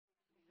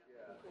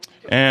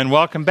And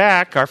welcome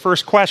back. Our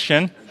first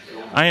question.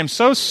 I am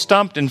so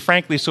stumped and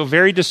frankly so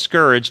very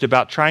discouraged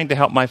about trying to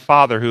help my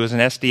father who is an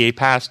SDA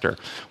pastor.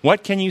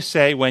 What can you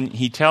say when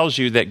he tells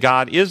you that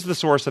God is the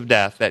source of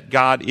death, that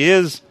God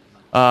is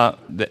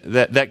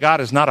that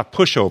God is not a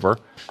pushover,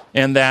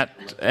 and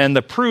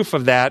the proof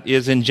of that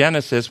is in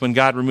Genesis when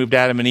God removed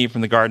Adam and Eve from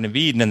the Garden of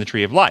Eden and the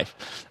Tree of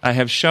Life. I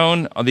have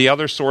shown the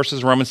other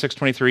sources, Romans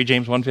 6:23,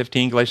 James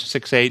 1:15, Galatians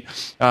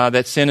 6:8,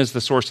 that sin is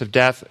the source of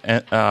death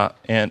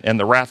and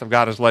the wrath of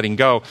God is letting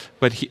go,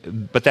 but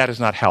that has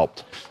not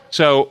helped.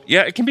 So,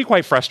 yeah, it can be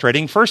quite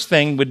frustrating. First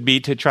thing would be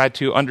to try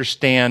to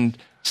understand,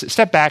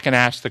 step back and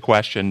ask the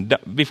question,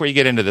 before you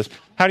get into this,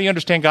 how do you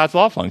understand God's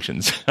law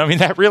functions? I mean,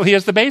 that really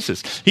is the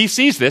basis. He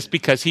sees this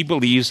because he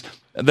believes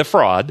the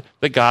fraud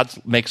that God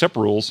makes up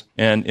rules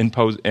and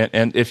impose,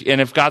 and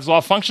if God's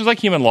law functions like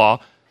human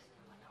law,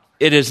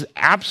 it is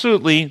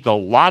absolutely the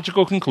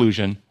logical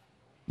conclusion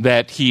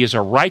that he is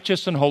a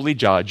righteous and holy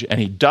judge, and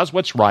he does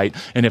what's right,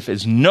 and if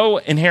there's no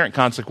inherent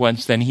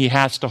consequence, then he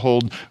has to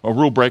hold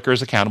rule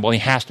breakers accountable, and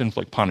he has to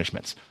inflict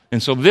punishments.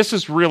 And so this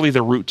is really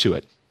the root to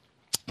it,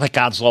 that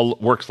God's law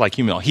works like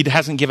human law. He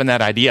hasn't given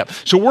that idea up.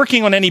 So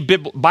working on any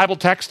Bible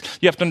text,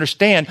 you have to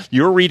understand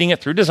you're reading it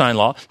through design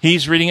law,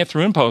 he's reading it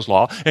through imposed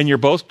law, and you're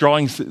both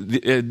drawing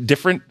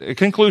different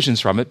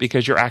conclusions from it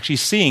because you're actually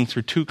seeing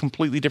through two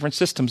completely different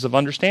systems of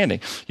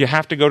understanding. You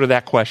have to go to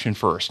that question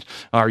first.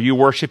 Are you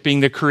worshiping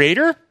the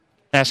Creator?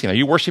 Asking, are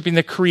you worshiping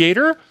the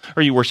Creator or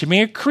are you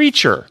worshiping a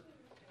creature?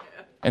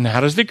 And how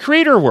does the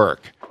Creator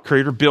work?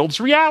 Creator builds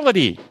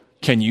reality.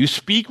 Can you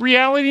speak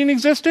reality in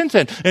existence?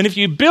 And if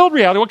you build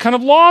reality, what kind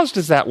of laws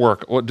does that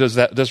work? What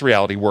does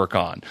reality work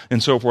on?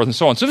 And so forth and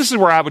so on. So this is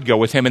where I would go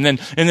with him, and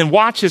then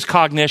watch his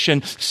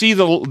cognition, see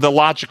the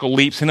logical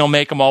leaps, and he'll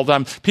make them all the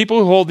time. People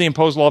who hold the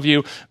imposed law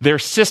view, their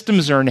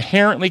systems are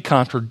inherently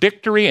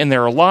contradictory, and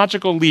there are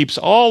logical leaps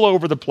all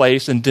over the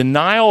place, and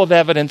denial of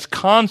evidence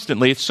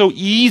constantly. It's so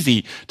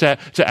easy to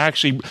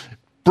actually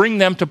bring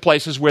them to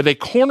places where they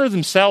corner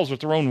themselves with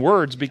their own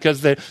words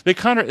because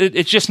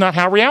it's just not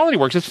how reality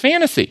works. It's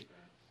fantasy.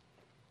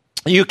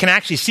 You can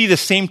actually see the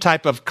same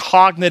type of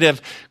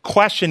cognitive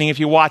questioning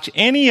if you watch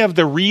any of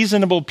the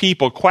reasonable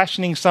people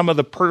questioning some of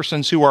the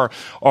persons who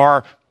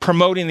are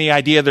promoting the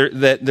idea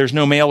that there's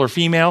no male or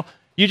female.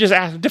 You just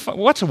ask,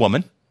 what's a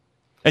woman?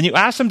 And you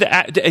ask them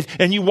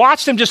and you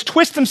watch them just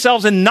twist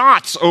themselves in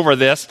knots over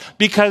this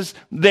because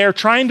they're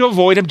trying to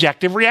avoid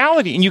objective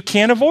reality. And you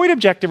can't avoid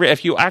objective reality.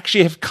 If you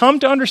actually have come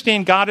to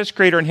understand God as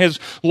Creator and His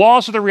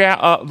laws of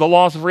the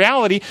laws of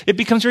reality, it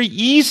becomes very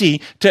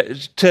easy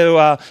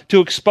to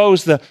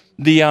expose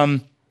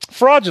the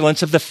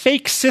fraudulence of the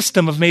fake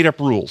system of made-up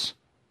rules.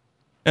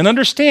 And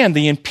understand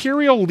the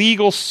imperial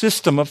legal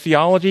system of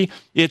theology,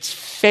 it's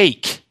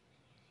fake.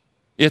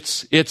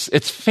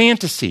 It's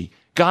fantasy.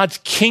 God's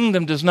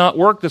kingdom does not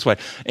work this way.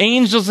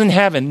 Angels in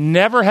heaven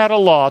never had a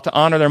law to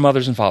honor their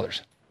mothers and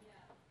fathers.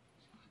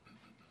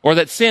 Or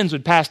that sins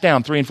would pass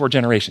down 3 and 4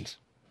 generations.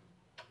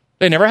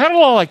 They never had a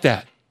law like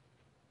that.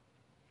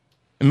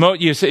 And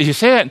you say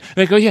that, and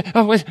they go, yeah,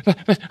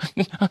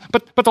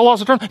 but the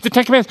laws of the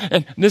Ten Commandments.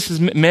 And this is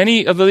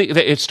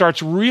it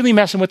starts really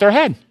messing with their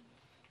head.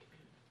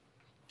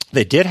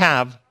 They did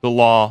have the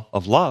law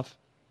of love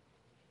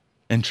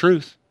and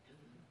truth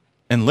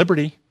and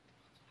liberty.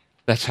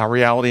 That's how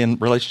reality and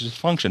relationships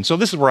function. So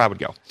this is where I would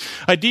go.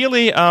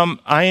 Ideally,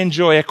 I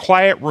enjoy a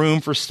quiet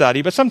room for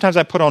study, but sometimes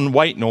I put on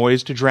white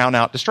noise to drown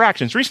out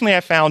distractions. Recently,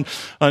 I found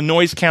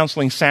noise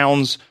canceling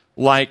sounds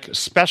like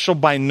special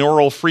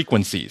binaural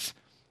frequencies.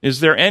 Is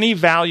there any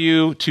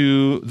value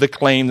to the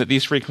claim that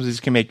these frequencies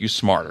can make you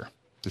smarter,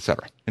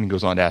 etc.? And he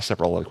goes on to ask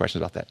several other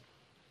questions about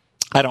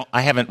that.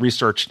 I haven't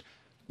researched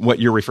what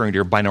you're referring to,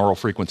 your binaural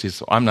frequencies,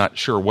 so I'm not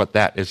sure what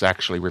that is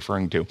actually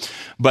referring to.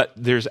 But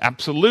there's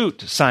absolute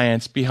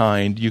science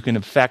behind you can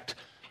affect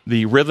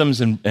the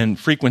rhythms and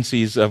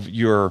frequencies of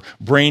your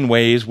brain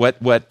waves,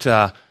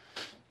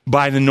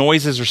 by the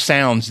noises or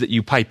sounds that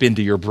you pipe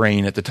into your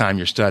brain at the time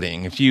you're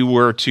studying. If you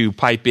were to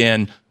pipe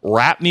in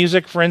rap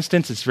music, for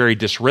instance, it's very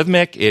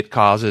dysrhythmic. It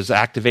causes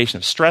activation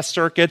of stress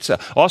circuits.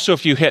 Also,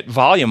 if you hit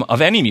volume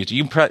of any music,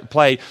 you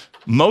play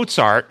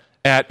Mozart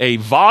at a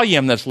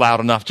volume that's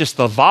loud enough, just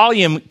the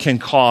volume can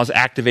cause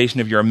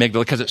activation of your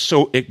amygdala because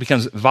it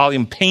becomes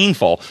volume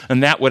painful,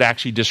 and that would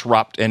actually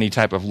disrupt any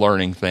type of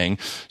learning thing.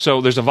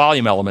 So there's a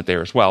volume element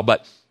there as well.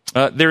 But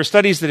there are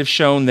studies that have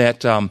shown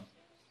that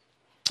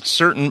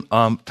certain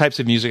types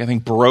of music, I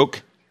think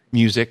Baroque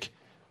music,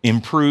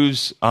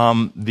 improves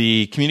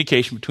the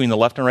communication between the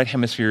left and right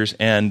hemispheres,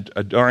 and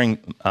during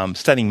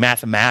studying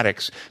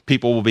mathematics,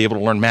 people will be able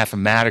to learn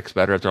mathematics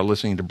better if they're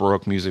listening to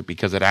Baroque music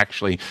because it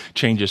actually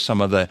changes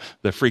some of the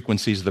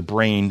frequencies of the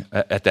brain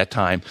at that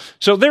time.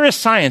 So there is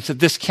science that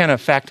this can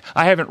affect.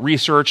 I haven't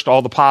researched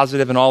all the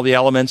positive and all the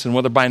elements and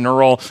whether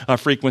binaural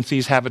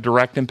frequencies have a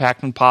direct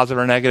impact on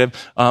positive or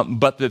negative,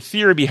 but the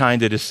theory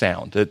behind it is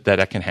sound,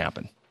 that can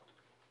happen.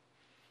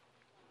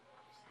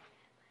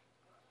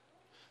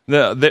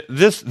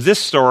 This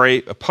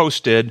story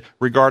posted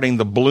regarding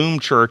the Bloom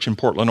Church in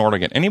Portland,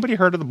 Oregon. Anybody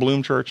heard of the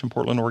Bloom Church in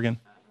Portland, Oregon?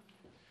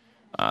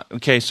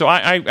 Okay, so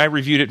I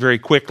reviewed it very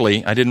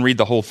quickly. I didn't read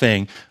the whole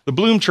thing. The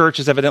Bloom Church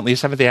is evidently a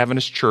Seventh-day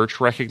Adventist church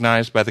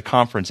recognized by the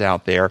conference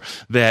out there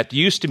that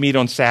used to meet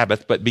on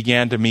Sabbath but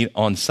began to meet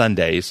on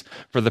Sundays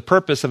for the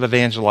purpose of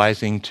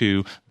evangelizing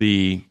to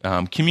the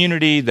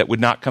community that would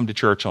not come to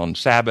church on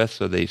Sabbath.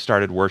 So they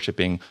started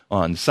worshiping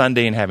on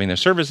Sunday and having their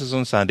services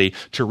on Sunday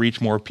to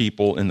reach more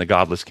people in the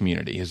godless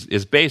community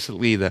is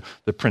basically the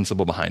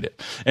principle behind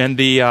it. And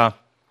the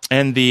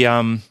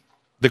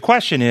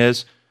question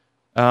is,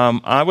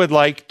 I would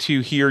like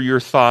to hear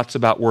your thoughts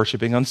about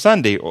worshiping on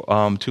Sunday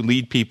to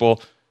lead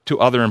people to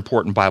other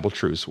important Bible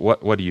truths.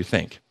 What do you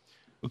think?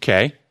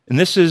 Okay, and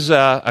this is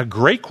a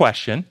great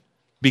question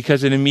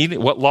because it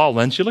immediately, what law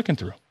lens you looking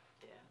through?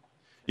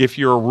 If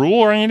you're a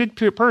rule-oriented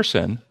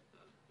person,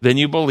 then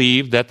you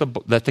believe that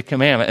the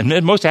commandment,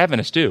 and most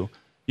Adventists do,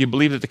 you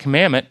believe that the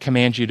commandment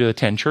commands you to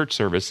attend church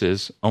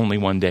services only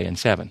one day in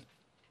 7.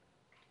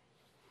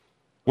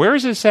 Where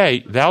does it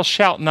say, thou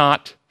shalt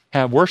not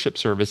have worship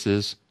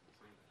services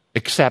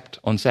except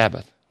on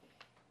Sabbath?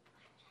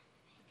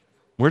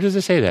 Where does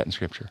it say that in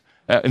Scripture?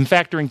 In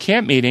fact, during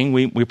camp meeting,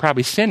 we're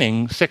probably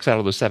sinning 6 out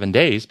of those 7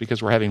 days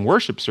because we're having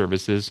worship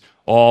services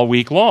all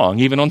week long.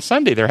 Even on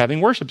Sunday, they're having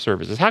worship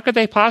services. How could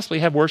they possibly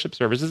have worship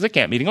services at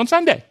camp meeting on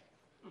Sunday?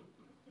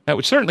 That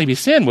would certainly be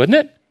sin, wouldn't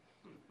it?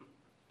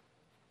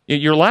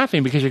 You're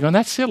laughing because you're going,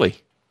 that's silly.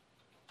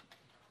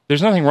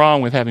 There's nothing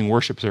wrong with having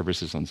worship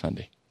services on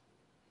Sunday.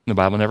 The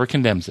Bible never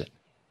condemns it.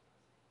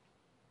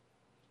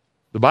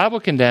 The Bible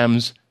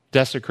condemns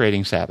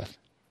desecrating Sabbath.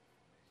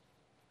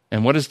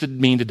 And what does it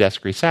mean to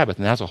desecrate Sabbath?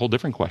 And that's a whole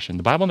different question.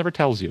 The Bible never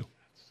tells you.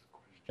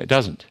 It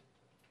doesn't.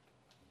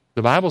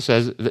 The Bible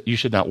says that you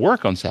should not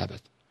work on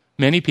Sabbath.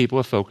 Many people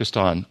have focused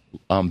on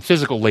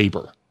physical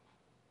labor,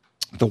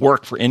 the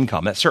work for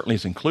income. That certainly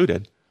is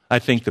included. I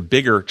think the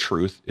bigger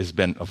truth has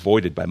been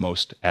avoided by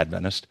most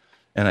Adventists,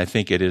 and I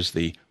think it is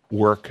the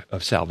work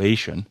of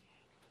salvation,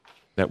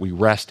 that we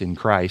rest in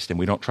Christ and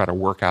we don't try to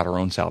work out our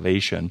own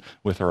salvation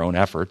with our own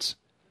efforts,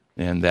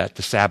 and that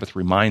the Sabbath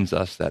reminds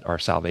us that our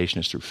salvation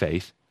is through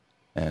faith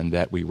and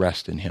that we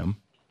rest in Him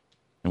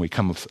and we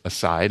come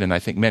aside. And I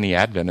think many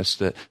Adventists,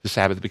 the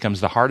Sabbath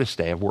becomes the hardest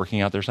day of working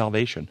out their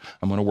salvation.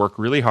 I'm going to work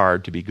really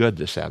hard to be good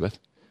this Sabbath.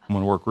 I'm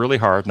going to work really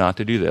hard not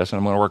to do this, and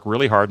I'm going to work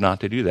really hard not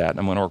to do that, and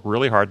I'm going to work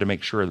really hard to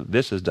make sure that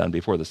this is done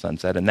before the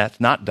sunset, and that's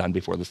not done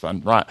before the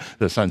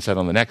sunset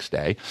on the next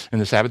day. And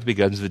the Sabbath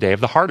begins the day of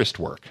the hardest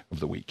work of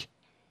the week.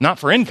 Not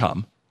for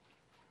income,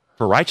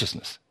 for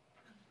righteousness.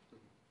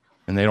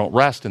 And they don't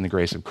rest in the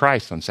grace of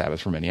Christ on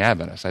Sabbath for many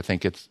Adventists. I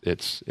think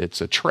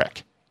it's a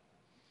trick.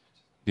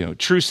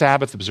 True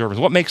Sabbath observance.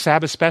 What makes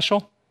Sabbath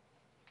special?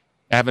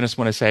 Adventists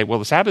want to say, well,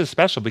 the Sabbath is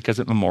special because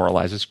it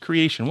memorializes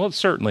creation. Well,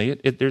 certainly,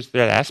 there's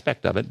that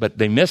aspect of it, but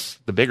they miss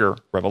the bigger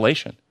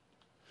revelation.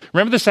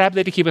 Remember the Sabbath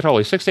day to keep it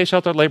holy. 6 days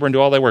shalt thou labor and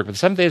do all thy work. But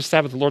the 7th day is the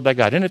Sabbath of the Lord thy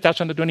God. In it thou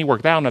shalt not do any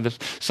work, thou, nor the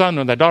son,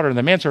 nor thy daughter, nor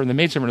the manservant, nor the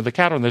maidservant, nor the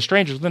cattle, nor the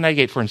strangers within thy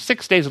gate. For in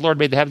 6 days the Lord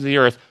made the heavens and the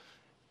earth.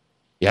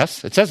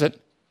 Yes, it says it.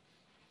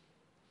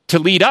 To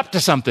lead up to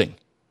something.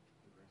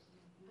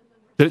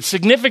 The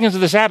significance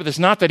of the Sabbath is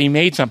not that he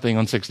made something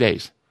on 6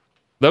 days.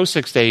 Those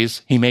 6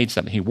 days, he made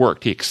something. He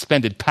worked. He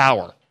expended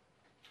power.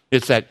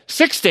 It's that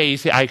 6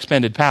 days I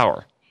expended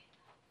power.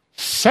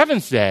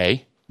 7th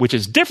day, which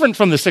is different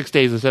from the 6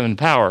 days of 7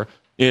 power,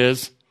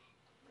 is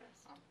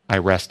I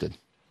rested.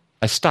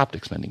 I stopped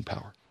expending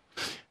power.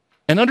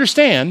 And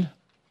understand,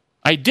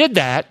 I did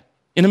that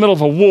in the middle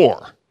of a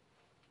war.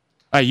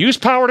 I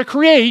used power to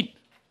create.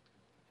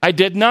 I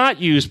did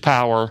not use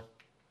power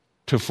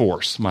to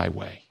force my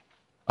way.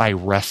 I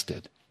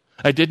rested.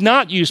 I did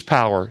not use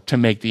power to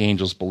make the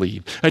angels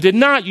believe. I did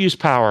not use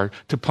power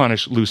to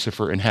punish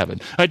Lucifer in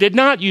heaven. I did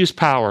not use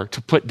power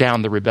to put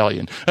down the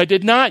rebellion. I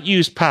did not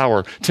use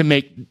power to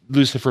make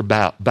Lucifer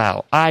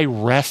bow. I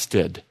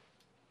rested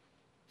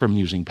from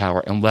using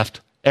power and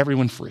left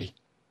everyone free.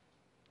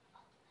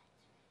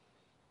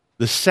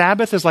 The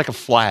Sabbath is like a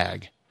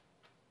flag.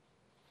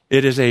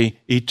 It is an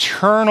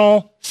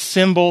eternal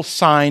symbol,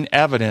 sign,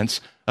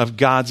 evidence of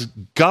God's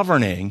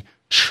governing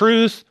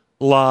truth,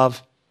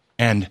 love,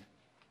 and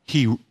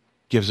He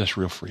gives us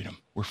real freedom.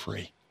 We're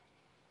free.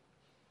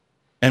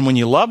 And when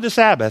you love the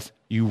Sabbath,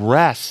 you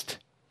rest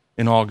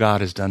in all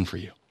God has done for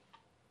you.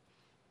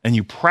 And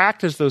you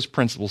practice those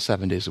principles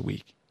 7 days a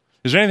week.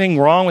 Is there anything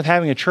wrong with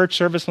having a church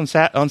service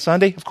on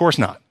Sunday? Of course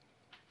not.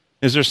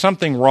 Is there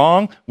something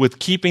wrong with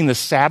keeping the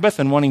Sabbath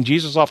and wanting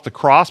Jesus off the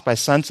cross by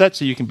sunset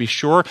so you can be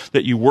sure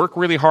that you work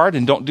really hard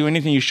and don't do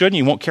anything you shouldn't?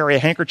 You won't carry a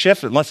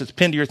handkerchief unless it's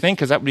pinned to your thing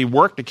because that would be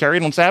work to carry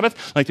it on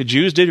Sabbath like the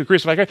Jews did who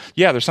crucified Christ?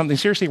 Yeah, there's something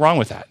seriously wrong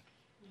with that.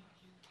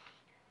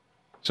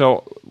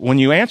 So when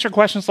you answer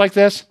questions like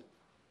this,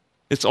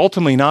 it's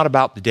ultimately not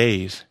about the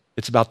days.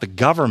 It's about the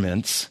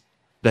governments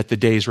that the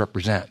days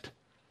represent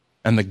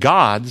and the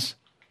gods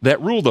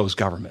that rule those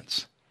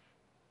governments.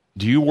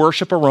 Do you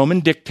worship a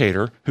Roman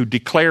dictator who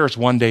declares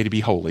one day to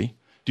be holy?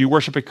 Do you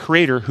worship a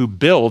creator who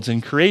builds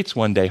and creates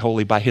one day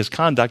holy by his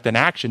conduct and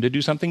action to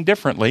do something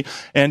differently,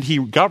 and he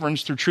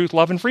governs through truth,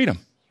 love, and freedom?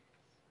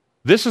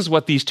 This is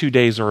what these 2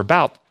 days are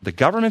about. The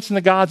governments and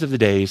the gods of the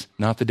days,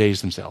 not the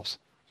days themselves.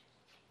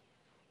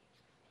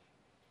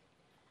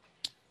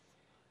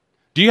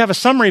 Do you have a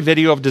summary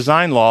video of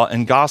design law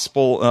and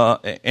gospel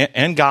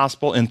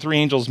in Three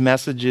Angels'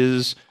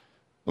 messages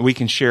we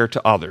can share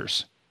to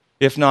others?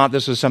 If not,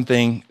 this is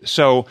something.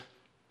 So,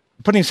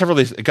 putting several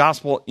of these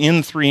gospel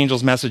in Three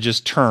Angels' messages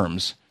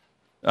terms.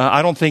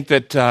 I don't think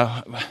that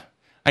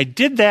I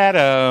did that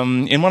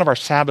in one of our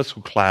Sabbath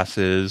school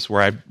classes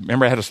where I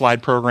remember I had a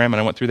slide program and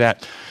I went through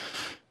that.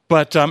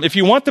 But if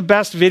you want the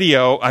best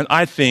video,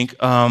 I think,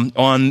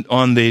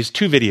 on these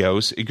 2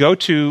 videos, go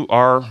to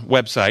our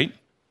website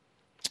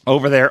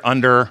over there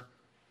under,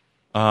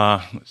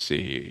 let's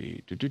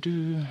see,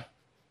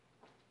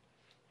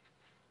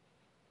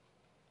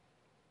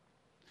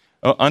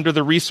 under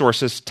the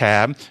resources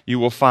tab, you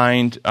will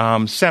find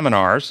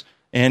seminars.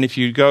 And if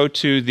you go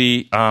to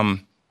the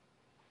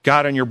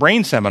God in Your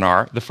Brain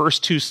seminar, the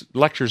first 2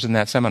 lectures in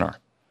that seminar.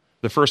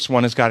 The first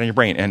one is God in Your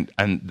Brain.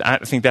 And I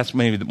think that's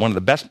maybe one of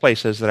the best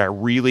places that I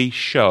really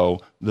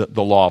show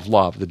the law of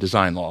love, the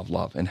design law of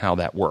love, and how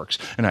that works.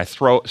 And I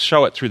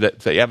show it through the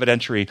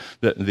evidentiary,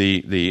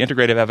 the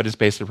integrative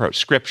evidence-based approach,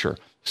 scripture,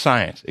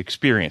 science,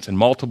 experience, and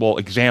multiple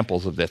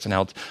examples of this, and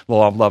how the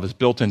law of love is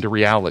built into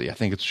reality. I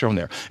think it's shown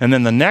there. And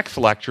then the next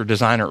lecture,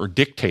 Designer or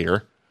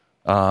Dictator,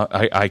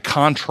 I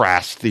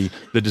contrast the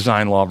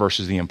design law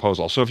versus the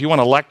imposed law. So if you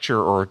want a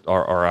lecture or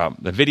a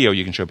video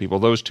you can show people,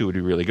 those 2 would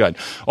be really good.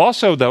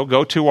 Also, though,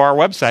 go to our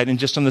website and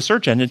just on the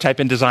search engine type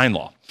in design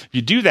law. If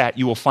you do that,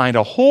 you will find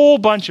a whole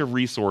bunch of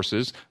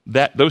resources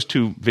that those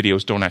 2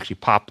 videos don't actually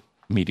pop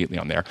immediately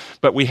on there.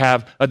 But we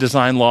have a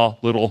design law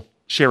little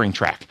sharing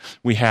track.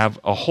 We have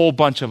a whole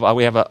bunch of,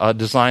 we have a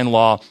design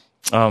law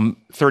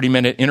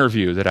 30-minute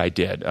interview that I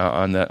did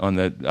on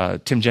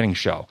the Tim Jennings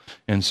show,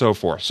 and so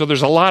forth. So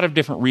there's a lot of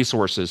different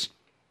resources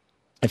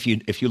if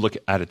you look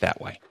at it that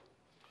way.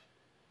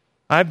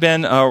 I've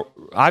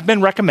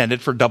been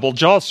recommended for double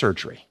jaw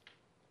surgery.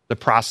 The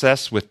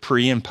process with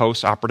pre and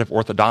post-operative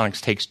orthodontics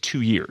takes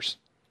 2 years.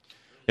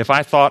 If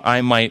I thought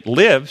I might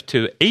live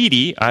to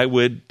 80, I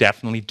would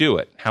definitely do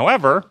it.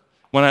 However,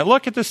 when I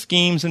look at the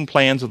schemes and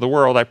plans of the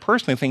world, I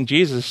personally think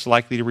Jesus is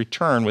likely to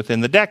return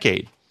within the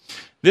decade.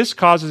 This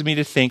causes me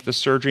to think the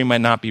surgery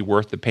might not be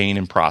worth the pain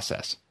and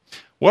process.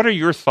 What are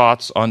your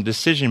thoughts on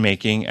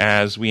decision-making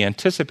as we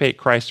anticipate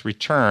Christ's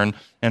return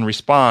and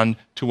respond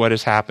to what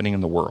is happening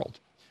in the world?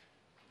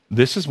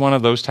 This is one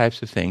of those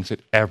types of things that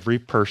every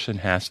person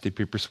has to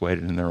be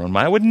persuaded in their own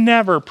mind. I would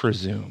never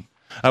presume.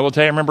 I will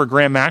tell you, I remember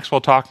Graham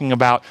Maxwell talking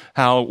about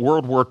how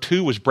World War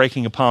II was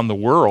breaking upon the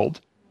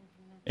world.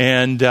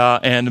 And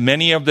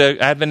many of the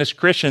Adventist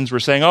Christians were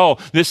saying, oh,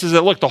 this is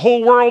it. Look, the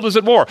whole world is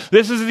at war.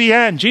 This is the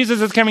end.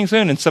 Jesus is coming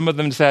soon. And some of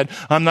them said,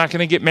 I'm not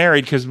going to get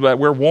married because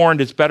we're warned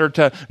it's better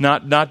to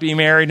not be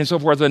married and so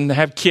forth and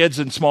have kids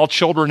and small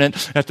children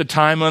at the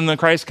time when the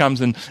Christ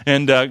comes.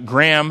 And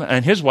Graham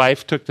and his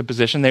wife took the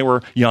position. They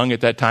were young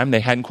at that time. They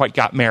hadn't quite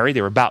got married.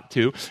 They were about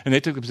to. And they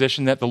took the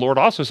position that the Lord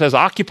also says,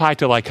 occupy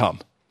till I come.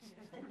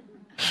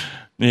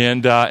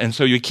 And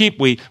so we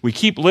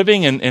keep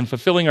living and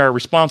fulfilling our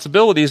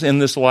responsibilities in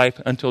this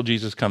life until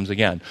Jesus comes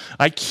again.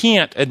 I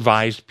can't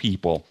advise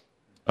people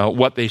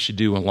what they should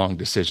do in long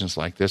decisions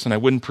like this, and I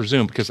wouldn't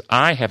presume because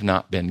I have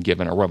not been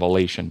given a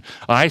revelation.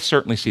 I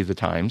certainly see the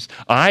times.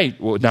 I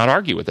would not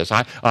argue with this.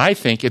 I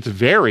think it's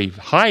very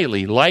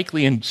highly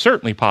likely and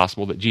certainly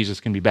possible that Jesus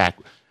can be back.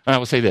 And I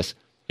will say this,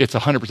 it's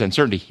 100%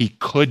 certainty he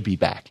could be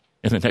back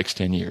in the next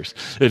 10 years.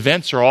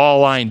 Events are all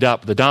lined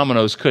up. The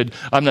dominoes could,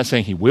 I'm not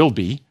saying he will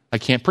be. I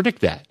can't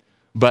predict that,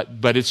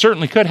 but it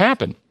certainly could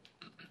happen.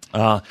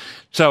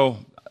 So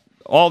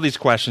all these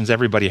questions,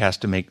 everybody has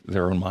to make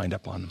their own mind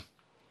up on them.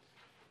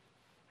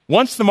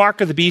 Once the mark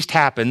of the beast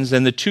happens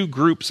and the 2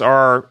 groups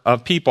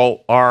of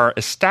people are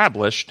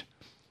established,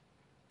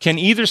 can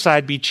either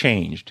side be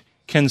changed?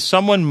 Can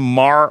someone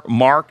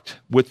marked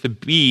with the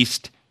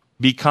beast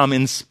become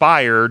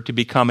inspired to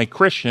become a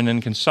Christian,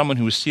 and can someone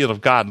who is sealed of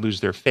God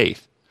lose their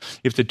faith?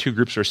 If the 2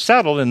 groups are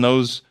settled and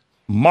those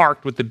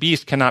marked with the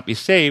beast cannot be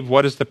saved,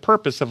 what is the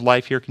purpose of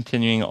life here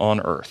continuing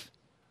on earth?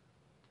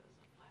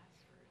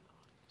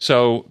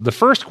 So the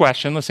first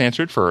question, let's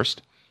answer it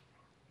first.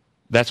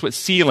 That's what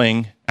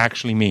sealing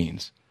actually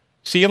means.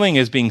 Sealing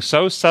is being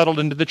so settled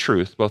into the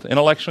truth, both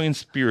intellectually and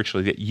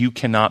spiritually, that you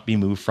cannot be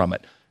moved from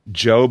it.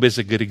 Job is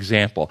a good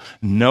example.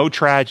 No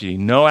tragedy,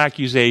 no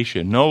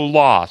accusation, no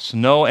loss,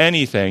 no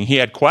anything. He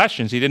had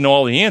questions. He didn't know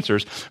all the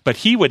answers, but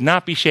he would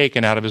not be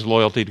shaken out of his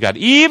loyalty to God.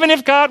 Even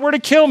if God were to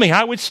kill me,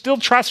 I would still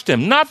trust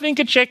him. Nothing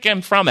could shake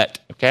him from it,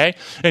 okay?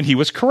 And he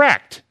was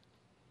correct.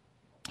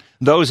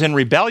 Those in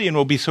rebellion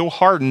will be so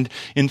hardened,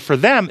 and for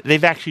them,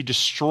 they've actually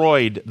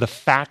destroyed the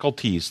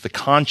faculties, the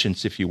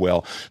conscience, if you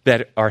will,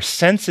 that are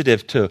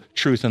sensitive to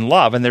truth and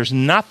love, and there's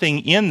nothing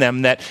in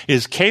them that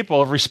is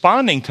capable of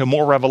responding to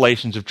more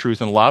revelations of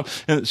truth and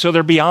love, and so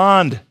they're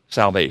beyond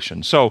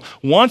salvation. So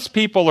once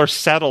people are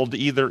settled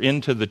either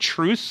into the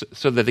truth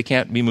so that they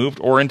can't be moved,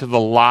 or into the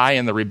lie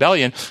and the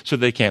rebellion so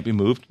they can't be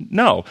moved,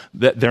 no,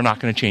 they're not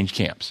going to change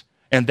camps.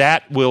 And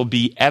that will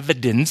be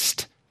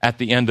evidenced at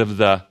the end of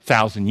the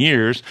 1,000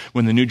 years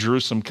when the New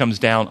Jerusalem comes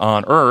down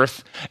on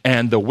earth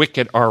and the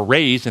wicked are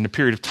raised and a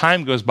period of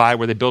time goes by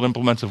where they build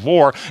implements of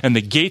war and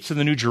the gates of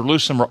the New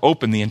Jerusalem are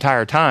open the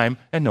entire time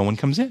and no one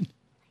comes in.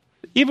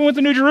 Even with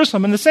the New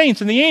Jerusalem and the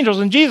saints and the angels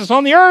and Jesus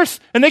on the earth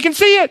and they can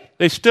see it,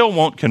 they still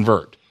won't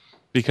convert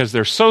because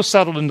they're so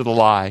settled into the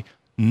lie,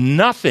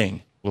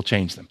 nothing will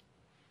change them.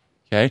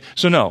 Okay?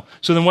 So no.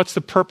 So then what's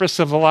the purpose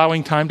of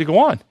allowing time to go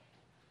on?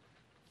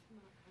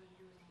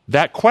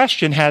 That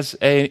question has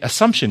an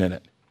assumption in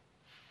it.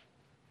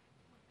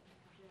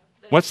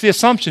 What's the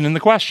assumption in the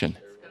question?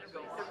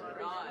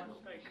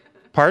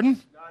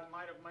 Pardon? God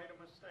might have made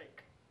a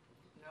mistake.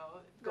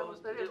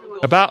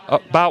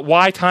 About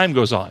why time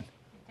goes on.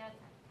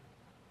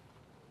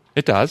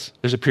 It does.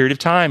 There's a period of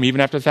time,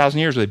 even after 1,000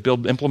 years, where they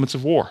build implements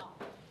of war.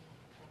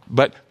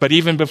 But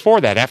even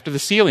before that, after the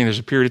sealing, there's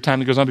a period of time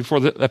that goes on before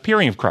the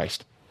appearing of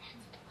Christ.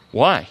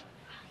 Why?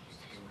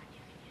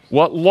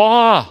 What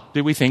law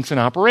do we think is in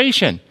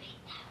operation?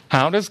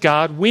 How does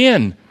God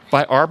win?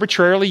 By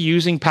arbitrarily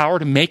using power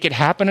to make it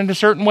happen in a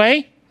certain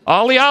way?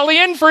 Ollie, ollie,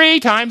 in free,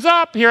 time's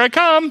up, here I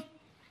come.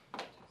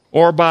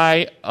 Or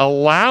by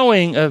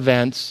allowing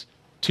events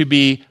to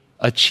be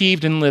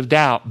achieved and lived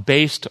out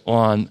based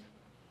on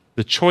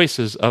the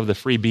choices of the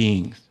free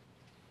beings.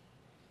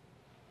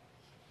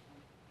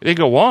 They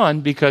go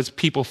on because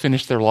people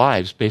finish their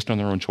lives based on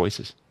their own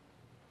choices.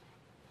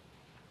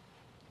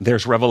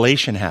 There's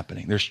revelation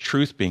happening. There's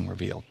truth being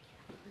revealed.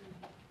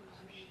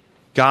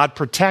 God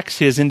protects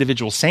his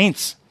individual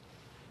saints.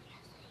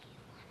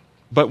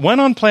 But when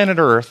on planet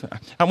Earth,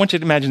 I want you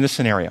to imagine this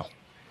scenario.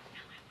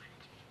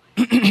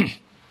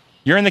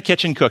 You're in the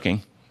kitchen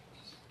cooking.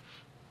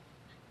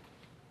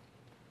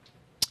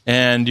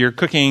 And you're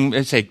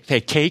cooking, say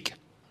cake,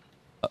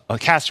 a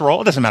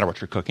casserole. It doesn't matter what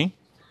you're cooking.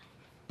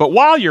 But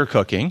while you're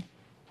cooking,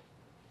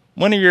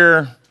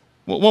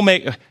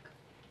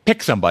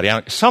 pick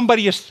somebody.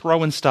 Somebody is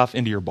throwing stuff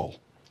into your bowl.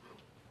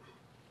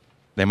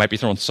 They might be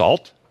throwing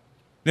salt.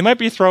 They might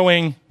be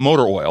throwing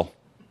motor oil.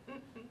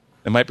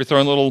 They might be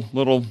throwing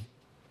little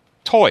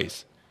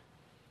toys.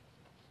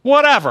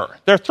 Whatever.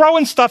 They're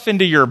throwing stuff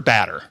into your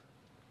batter.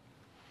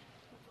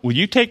 Will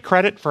you take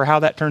credit for how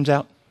that turns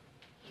out?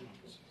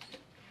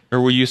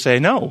 Or will you say,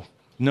 no,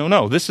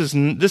 this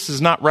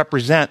does not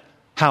represent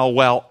how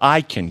well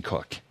I can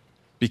cook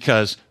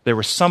because there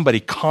was somebody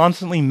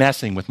constantly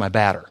messing with my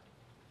batter.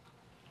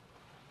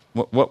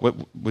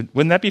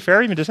 Wouldn't that be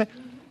fair even to say?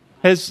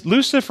 Has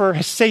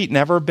Satan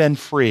ever been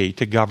free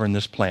to govern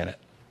this planet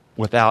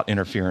without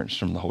interference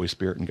from the Holy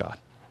Spirit and God?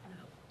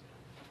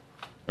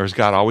 Or has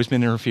God always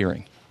been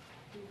interfering?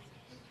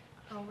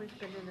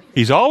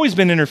 He's always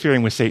been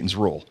interfering with Satan's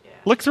rule.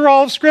 Look through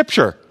all of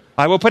Scripture.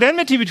 I will put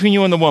enmity between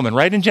you and the woman,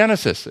 right in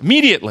Genesis,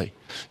 immediately.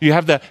 You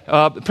have the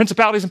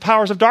principalities and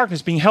powers of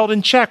darkness being held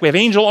in check. We have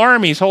angel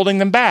armies holding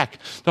them back.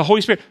 The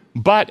Holy Spirit.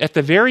 But at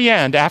the very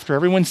end, after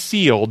everyone's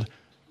sealed,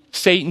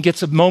 Satan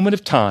gets a moment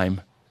of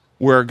time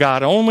where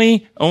God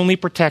only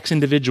protects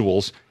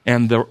individuals,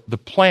 and the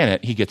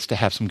planet he gets to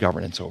have some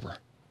governance over.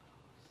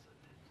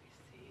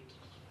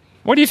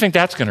 What do you think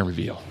that's going to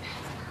reveal?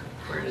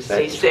 Where to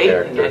see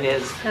Satan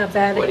and how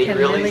bad it can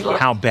really get.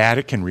 How bad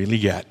it can really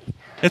get.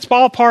 It's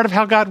all part of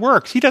how God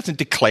works. He doesn't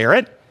declare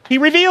it. He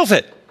reveals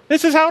it.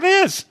 This is how it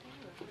is.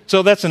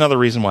 So that's another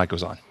reason why it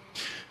goes on.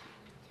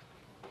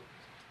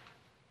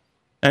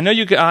 I know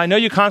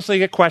you constantly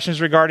get questions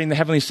regarding the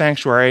heavenly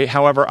sanctuary.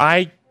 However,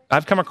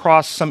 I've come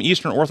across some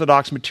Eastern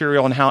Orthodox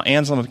material on how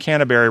Anselm of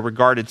Canterbury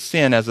regarded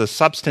sin as a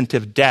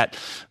substantive debt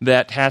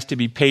that has to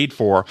be paid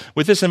for.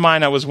 With this in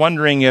mind, I was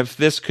wondering if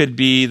this could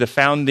be the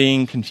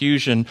founding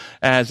confusion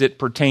as it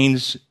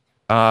pertains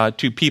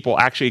to people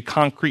actually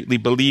concretely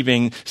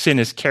believing sin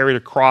is carried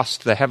across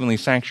the heavenly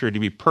sanctuary to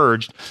be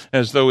purged,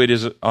 as though it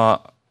is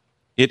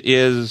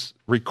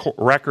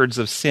records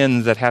of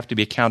sins that have to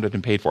be accounted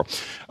and paid for.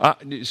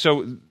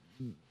 So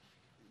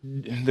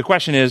the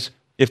question is,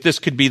 if this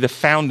could be the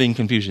founding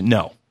confusion.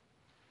 No.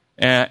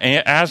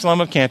 Anselm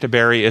of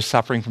Canterbury is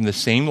suffering from the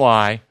same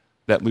lie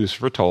that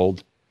Lucifer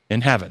told in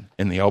heaven.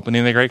 In the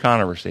opening of the great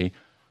controversy,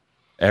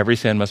 every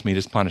sin must meet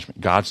its punishment.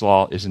 God's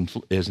law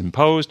is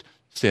imposed.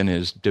 Sin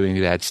is doing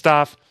bad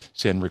stuff.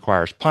 Sin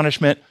requires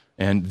punishment.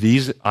 And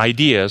these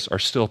ideas are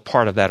still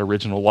part of that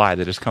original lie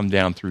that has come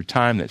down through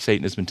time that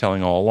Satan has been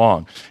telling all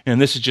along.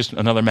 And this is just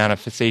another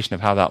manifestation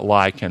of how that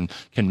lie can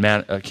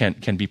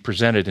be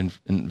presented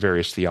in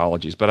various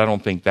theologies. But I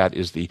don't think that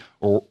is the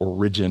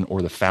origin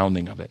or the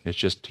founding of it. It's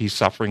just he's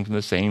suffering from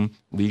the same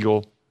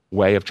legal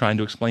way of trying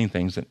to explain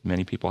things that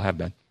many people have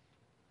been.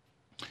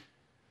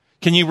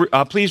 Can you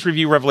please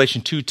review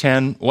Revelation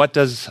 2:10? What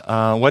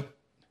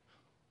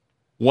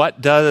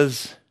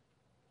does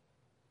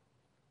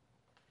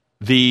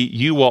the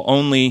 "you will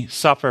only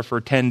suffer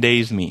for 10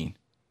 days" mean?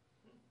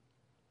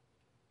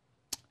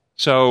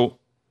 So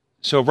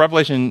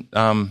Revelation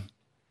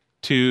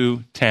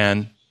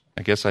 2:10,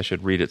 I guess I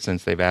should read it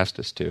since they've asked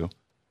us to.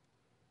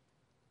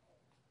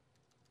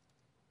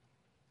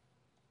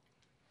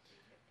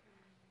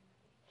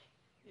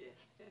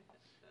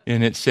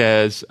 And it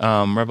says,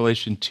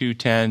 Revelation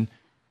 2:10,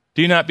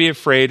 Do not be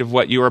afraid of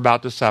what you are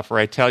about to suffer.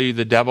 I tell you,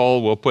 the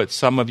devil will put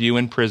some of you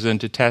in prison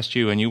to test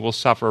you, and you will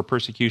suffer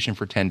persecution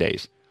for 10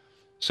 days.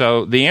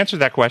 So the answer to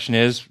that question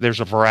is there's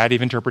a variety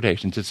of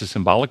interpretations. It's a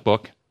symbolic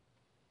book,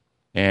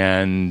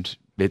 and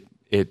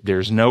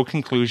there's no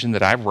conclusion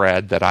that I've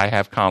read that I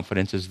have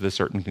confidence is the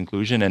certain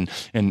conclusion. And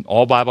in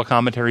all Bible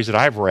commentaries that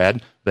I've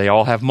read, they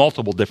all have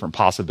multiple different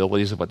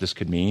possibilities of what this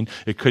could mean.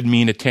 It could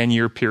mean a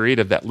 10-year period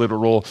of that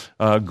literal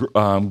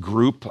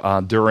group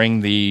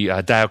during the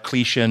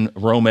Diocletian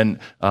Roman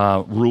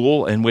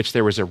rule, in which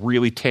there was a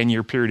really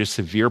 10-year period of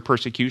severe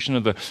persecution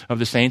of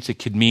the saints. It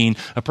could mean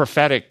a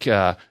prophetic,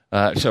 so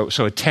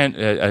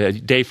a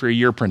day for a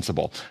year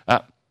principle.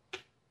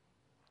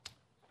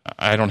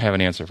 I don't have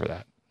an answer for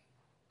that.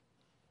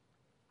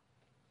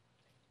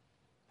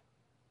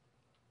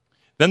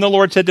 Then the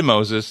Lord said to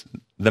Moses,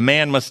 the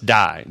man must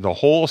die. The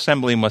whole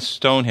assembly must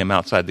stone him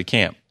outside the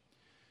camp.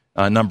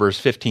 Numbers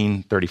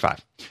 15:35.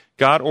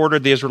 God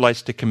ordered the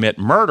Israelites to commit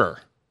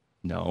murder.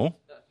 No,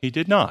 he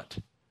did not.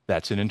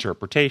 That's an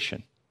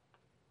interpretation.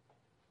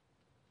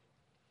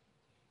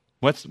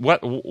 What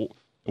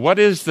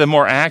is the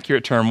more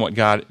accurate term, what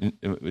God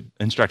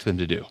instructed them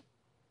to do?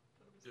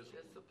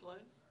 Discipline?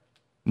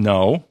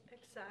 No,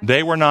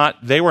 they were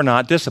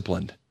not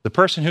disciplined. The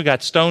person who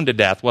got stoned to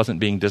death wasn't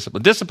being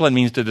disciplined. Discipline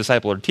means to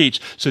disciple or teach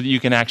so that you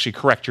can actually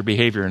correct your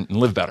behavior and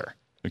live better.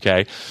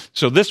 Okay?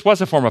 So this was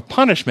a form of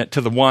punishment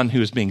to the one who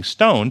was being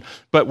stoned,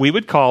 but we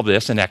would call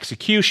this an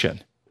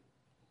execution.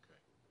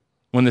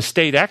 When the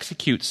state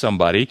executes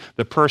somebody,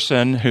 the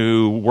person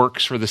who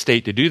works for the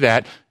state to do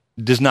that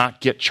does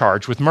not get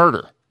charged with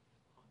murder.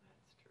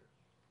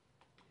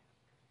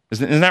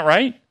 Isn't that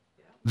right?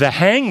 The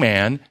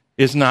hangman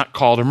is not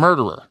called a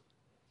murderer.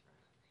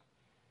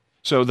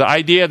 So the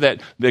idea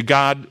that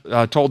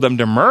God told them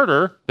to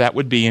murder, that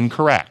would be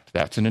incorrect.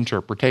 That's an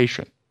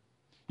interpretation.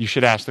 You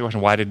should ask the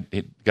question, why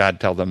did God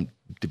tell them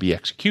to be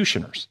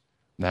executioners?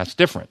 And that's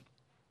different.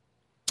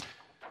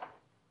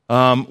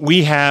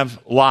 We have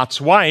Lot's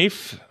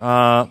wife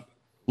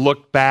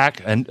looked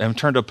back and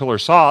turned to a pillar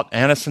of salt.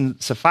 Annas and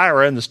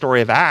Sapphira in the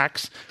story of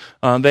Acts,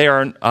 they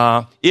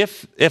are.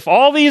 If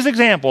all these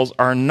examples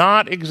are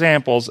not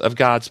examples of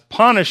God's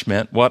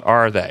punishment, what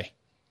are they?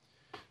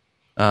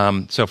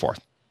 So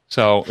forth.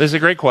 So this is a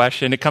great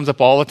question. It comes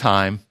up all the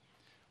time.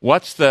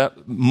 What's the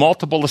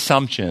multiple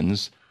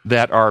assumptions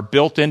that are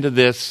built into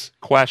this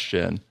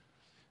question?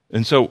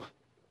 And so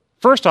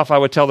first off, I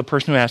would tell the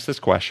person who asked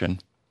this question,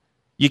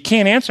 you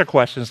can't answer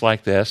questions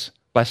like this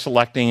by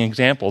selecting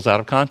examples out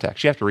of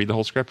context. You have to read the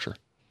whole Scripture.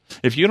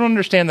 If you don't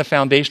understand the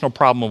foundational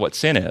problem of what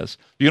sin is,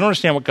 if you don't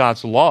understand what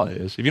God's law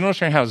is, if you don't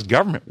understand how his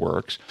government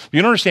works, if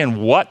you don't understand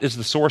what is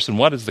the source and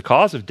what is the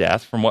cause of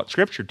death from what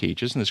Scripture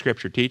teaches, and the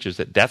Scripture teaches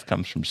that death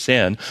comes from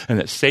sin and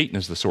that Satan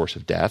is the source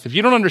of death, if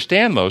you don't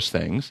understand those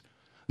things,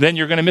 then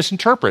you're going to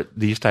misinterpret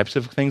these types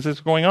of things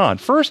that's going on.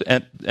 First,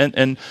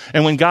 and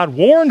when God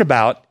warned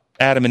about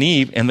Adam and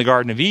Eve in the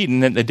Garden of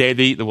Eden, that the day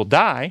they eat they will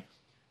die,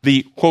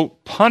 the,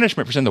 quote,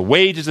 punishment for sin, the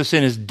wages of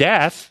sin is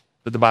death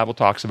that the Bible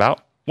talks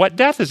about. What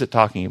death is it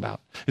talking about?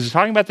 Is it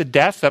talking about the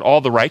death that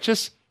all the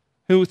righteous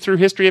who through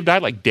history have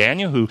died, like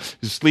Daniel, who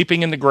is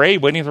sleeping in the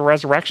grave waiting for the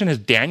resurrection? Has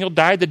Daniel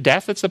died the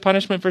death that's the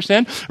punishment for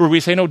sin? Or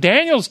we say, no,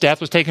 Daniel's death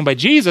was taken by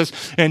Jesus,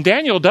 and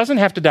Daniel doesn't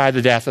have to die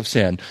the death of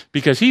sin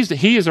because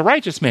he is a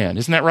righteous man.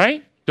 Isn't that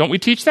right? Don't we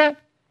teach that?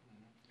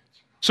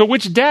 So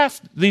which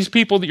death, these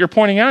people that you're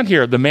pointing out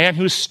here, the man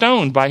who's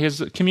stoned by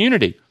his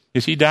community,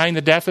 is he dying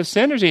the death of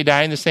sin, or is he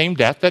dying the same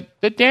death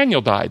that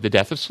Daniel died, the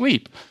death of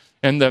sleep?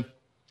 And the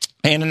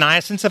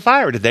Ananias and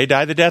Sapphira, did they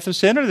die the death of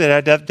sin, or did they die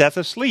the death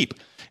of sleep?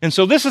 And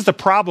so this is the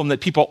problem that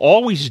people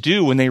always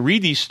do when they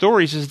read these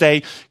stories, is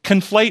they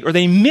conflate or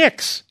they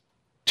mix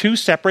two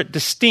separate,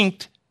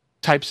 distinct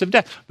types of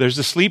death. There's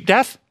the sleep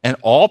death, and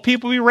all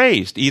people will be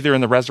raised, either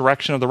in the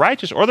resurrection of the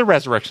righteous or the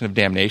resurrection of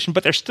damnation,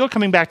 but they're still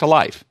coming back to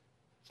life.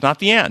 It's not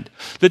the end.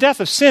 The death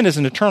of sin is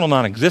an eternal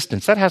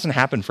non-existence. That hasn't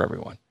happened for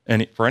everyone.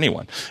 For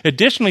anyone.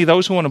 Additionally,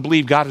 those who want to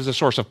believe God is a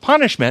source of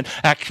punishment,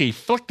 actually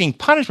inflicting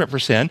punishment for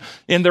sin,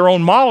 in their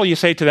own model, you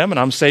say to them, and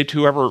I'm saying to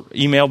whoever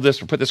emailed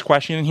this or put this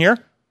question in here,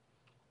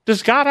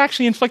 does God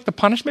actually inflict the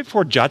punishment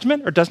before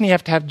judgment, or doesn't he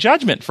have to have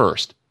judgment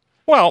first?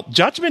 Well,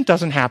 judgment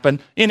doesn't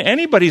happen in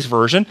anybody's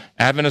version.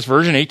 Adventist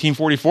version,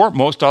 1844.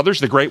 Most others,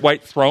 the Great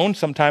White Throne,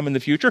 sometime in the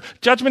future.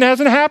 Judgment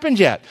hasn't happened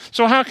yet.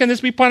 So how can this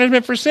be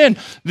punishment for sin?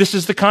 This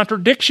is the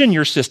contradiction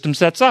your system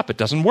sets up. It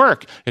doesn't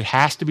work. It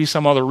has to be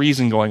some other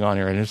reason going on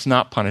here, and it's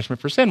not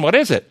punishment for sin. What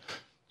is it?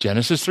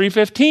 Genesis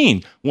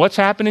 3:15. What's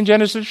happened in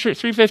Genesis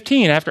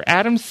 3:15? After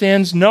Adam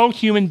sins, no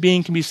human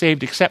being can be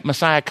saved except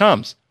Messiah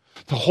comes.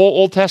 The whole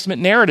Old Testament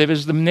narrative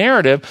is the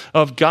narrative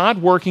of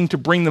God working to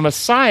bring the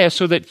Messiah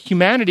so that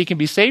humanity can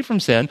be saved from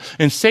sin,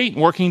 and Satan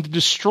working to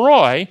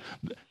destroy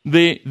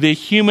the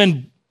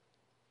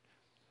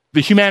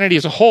humanity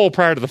as a whole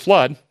prior to the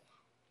flood.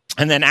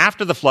 And then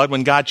after the flood,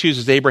 when God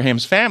chooses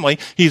Abraham's family,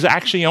 he's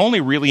actually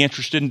only really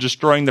interested in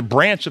destroying the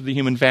branch of the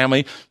human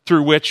family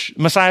through which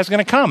Messiah is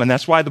going to come. And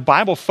that's why the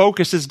Bible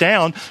focuses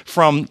down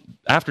from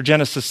after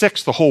Genesis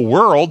 6, the whole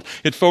world.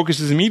 It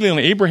focuses immediately on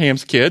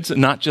Abraham's kids,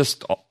 and not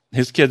just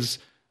his kids,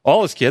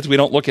 all his kids. We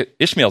don't look at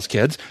Ishmael's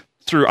kids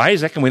through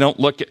Isaac, and we don't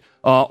look at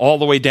all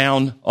the way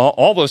down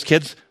all those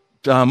kids.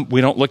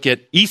 We don't look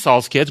at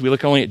Esau's kids. We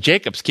look only at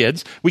Jacob's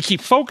kids. We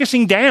keep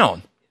focusing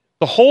down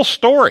the whole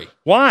story.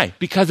 Why?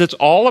 Because it's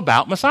all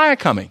about Messiah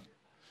coming.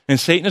 And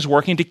Satan is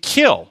working to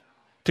kill,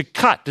 to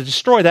cut, to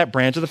destroy that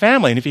branch of the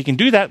family. And if he can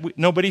do that,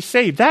 nobody's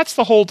saved. That's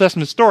the whole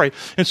Testament story.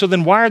 And so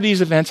then why are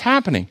these events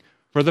happening?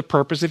 For the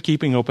purpose of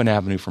keeping open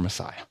avenue for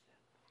Messiah.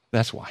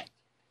 That's why.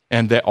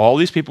 And that all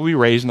these people will be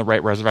raised in the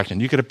right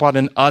resurrection. You could have put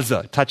in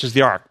Uzzah, touches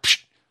the ark.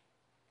 Psh,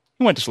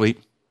 he went to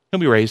sleep.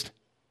 He'll be raised.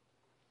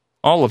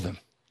 All of them.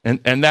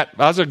 And that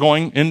Uzzah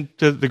going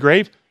into the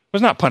grave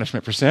was not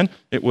punishment for sin.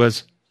 It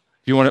was,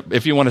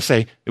 if you want to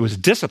say, it was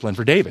discipline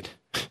for David.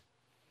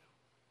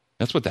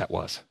 That's what that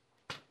was.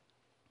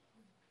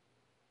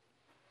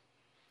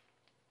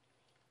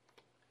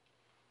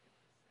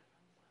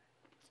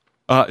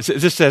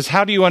 This says,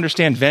 how do you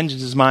understand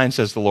vengeance is mine,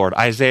 says the Lord?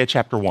 Isaiah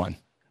chapter 1.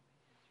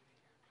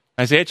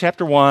 Isaiah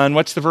chapter 1.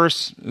 What's the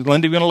verse?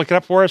 Linda, you want to look it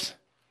up for us?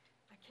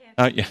 I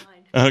can't. Yeah.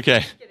 Okay.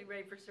 I'm getting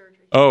ready for surgery.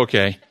 Oh,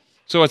 okay.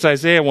 So it's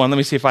Isaiah 1. Let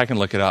me see if I can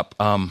look it up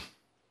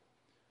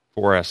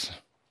for us.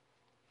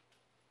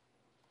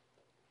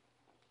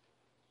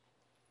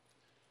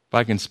 If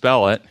I can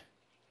spell it.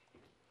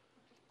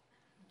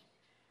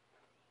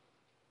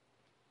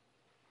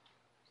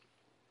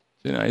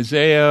 It's in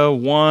Isaiah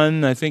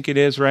 1, I think it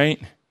is,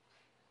 right?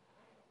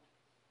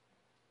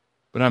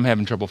 But I'm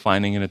having trouble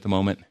finding it at the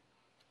moment.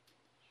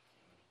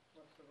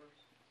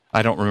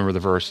 I don't remember the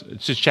verse.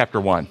 It's just chapter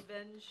 1.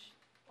 Revenge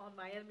on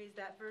my enemies,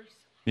 that verse?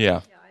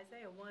 Yeah. Yeah,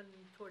 Isaiah 1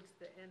 towards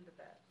the end of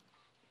that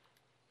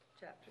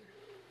chapter.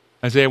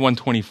 Isaiah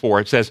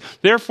 1:24. It says,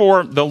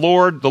 therefore the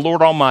Lord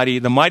Almighty,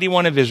 the mighty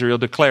one of Israel,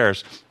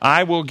 declares,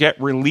 I will get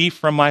relief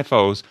from my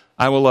foes.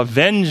 I will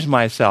avenge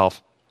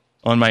myself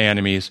on my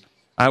enemies.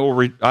 I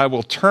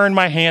will turn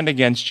my hand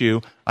against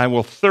you. I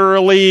will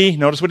thoroughly,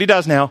 notice what he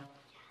does now,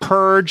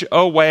 purge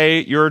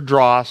away your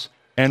dross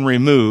and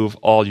remove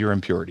all your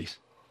impurities.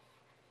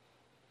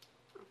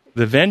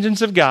 The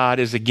vengeance of God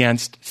is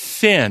against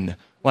sin,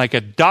 like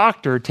a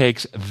doctor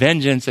takes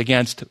vengeance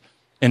against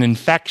an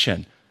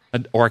infection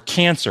or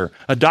cancer.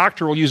 A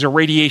doctor will use a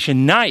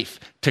radiation knife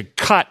to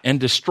cut and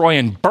destroy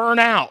and burn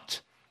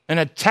out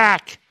and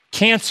attack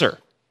cancer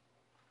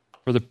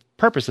for the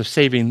purpose of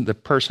saving the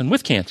person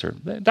with cancer.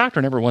 The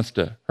doctor never wants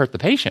to hurt the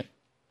patient.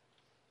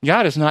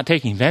 God is not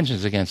taking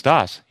vengeance against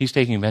us. He's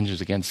taking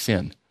vengeance against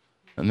sin.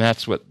 And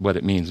that's what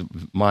it means.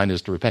 Mine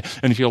is to repay.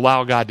 And if you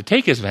allow God to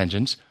take his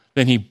vengeance,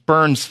 then he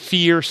burns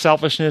fear,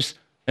 selfishness,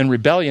 and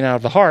rebellion out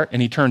of the heart,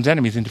 and he turns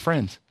enemies into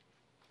friends.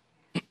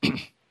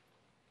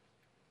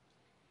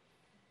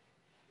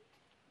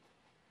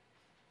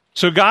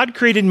 So God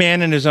created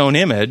man in his own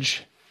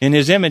image. In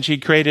his image, he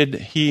created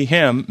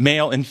him,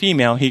 male and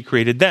female, he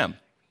created them.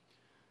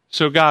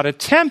 So God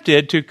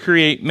attempted to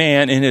create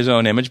man in his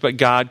own image, but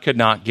God could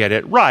not get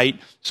it right.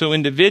 So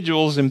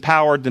individuals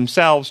empowered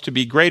themselves to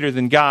be greater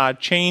than God,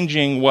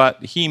 changing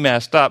what he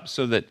messed up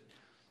so that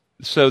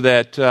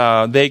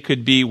they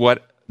could be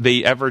what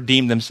they ever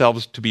deemed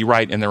themselves to be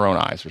right in their own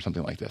eyes, or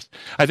something like this.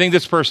 I think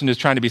this person is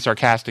trying to be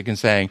sarcastic and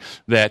saying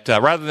that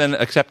rather than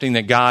accepting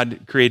that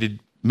God created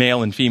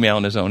male and female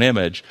in his own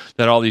image,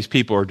 that all these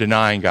people are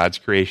denying God's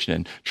creation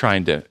and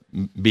trying to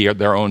be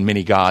their own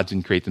mini gods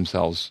and create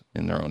themselves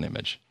in their own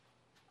image.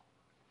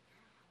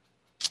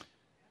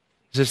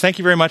 He says, thank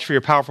you very much for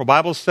your powerful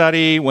Bible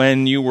study.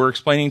 When you were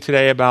explaining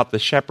today about the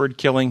shepherd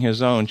killing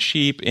his own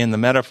sheep in the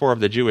metaphor of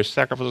the Jewish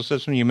sacrificial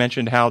system, you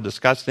mentioned how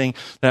disgusting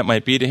that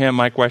might be to him.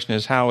 My question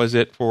is, how is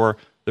it for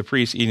the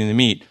priest eating the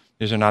meat?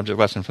 There's an object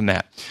lesson from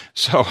that.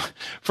 So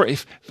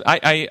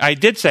I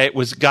did say it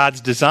was God's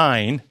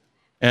design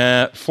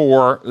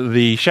for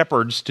the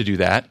shepherds to do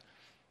that.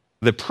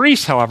 The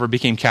priests, however,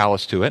 became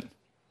callous to it.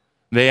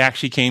 They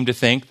actually came to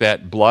think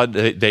that blood,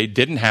 they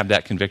didn't have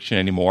that conviction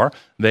anymore.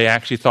 They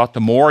actually thought the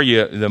more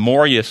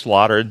you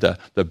slaughtered,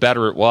 the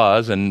better it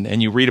was.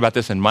 And you read about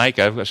this in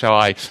Micah.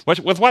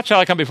 With what shall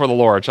I come before the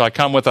Lord? Shall I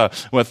come with a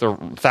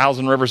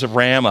 1,000 rivers of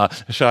ram?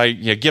 Shall I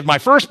give my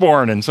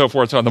firstborn, and so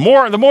forth? So the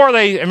more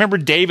I remember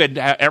David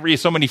every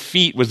so many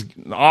feet was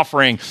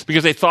offering,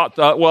 because they thought,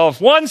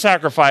 if one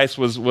sacrifice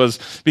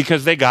was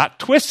because they got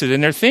twisted in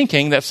their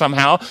thinking that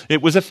somehow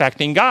it was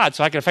affecting God,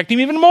 so I could affect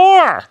him even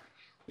more.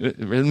 It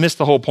missed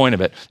the whole point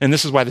of it. And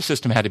this is why the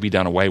system had to be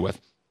done away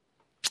with.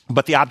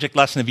 But the object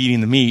lesson of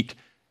eating the meat,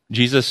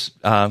 Jesus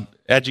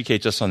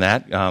educates us on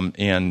that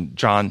in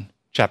John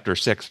chapter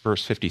 6,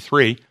 verse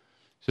 53. It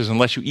says,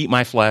 unless you eat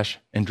my flesh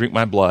and drink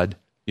my blood,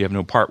 you have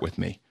no part with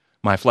me.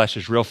 My flesh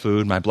is real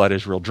food, my blood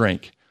is real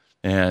drink.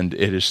 And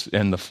it is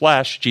in the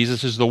flesh,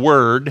 Jesus is the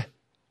Word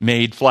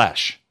made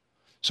flesh.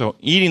 So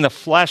eating the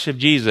flesh of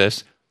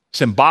Jesus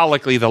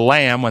symbolically the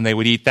lamb when they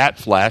would eat that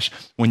flesh.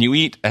 When you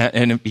eat,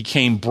 and it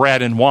became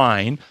bread and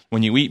wine,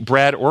 when you eat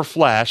bread or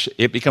flesh,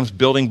 it becomes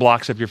building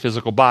blocks of your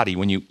physical body.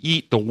 When you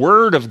eat the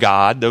Word of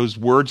God, those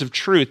words of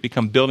truth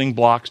become building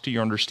blocks to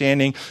your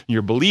understanding,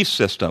 your belief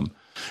system.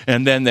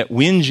 And then that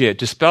wins you,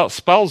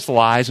 dispels the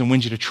lies and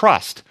wins you to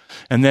trust.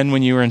 And then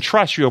when you're in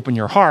trust, you open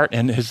your heart,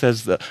 and it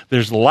says that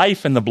there's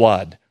life in the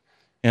blood.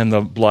 And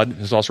the blood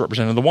is also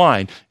represented in the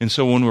wine. And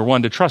so when we're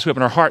one to trust, we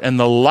open our heart, and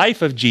the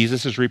life of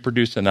Jesus is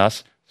reproduced in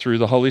us through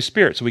the Holy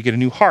Spirit. So we get a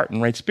new heart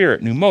and right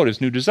spirit, new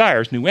motives, new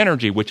desires, new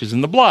energy, which is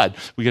in the blood.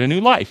 We get a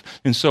new life.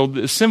 And so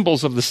the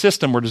symbols of the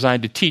system were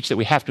designed to teach that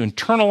we have to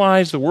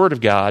internalize the Word of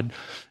God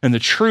and the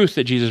truth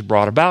that Jesus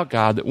brought about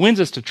God that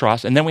wins us to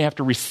trust, and then we have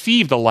to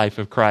receive the life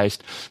of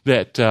Christ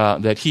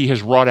that He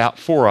has wrought out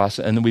for us,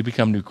 and then we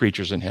become new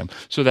creatures in Him.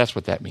 So that's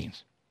what that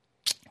means.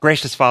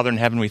 Gracious Father in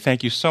heaven, we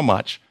thank you so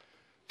much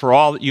for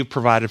all that you've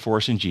provided for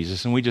us in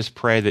Jesus, and we just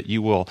pray that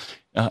you will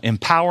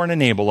empower and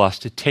enable us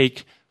to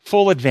take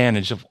full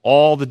advantage of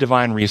all the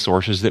divine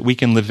resources, that we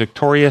can live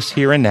victorious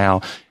here and now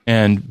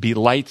and be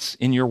lights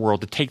in your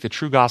world to take the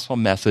true gospel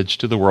message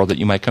to the world, that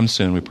you might come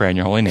soon. We pray in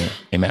your holy name.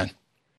 Amen.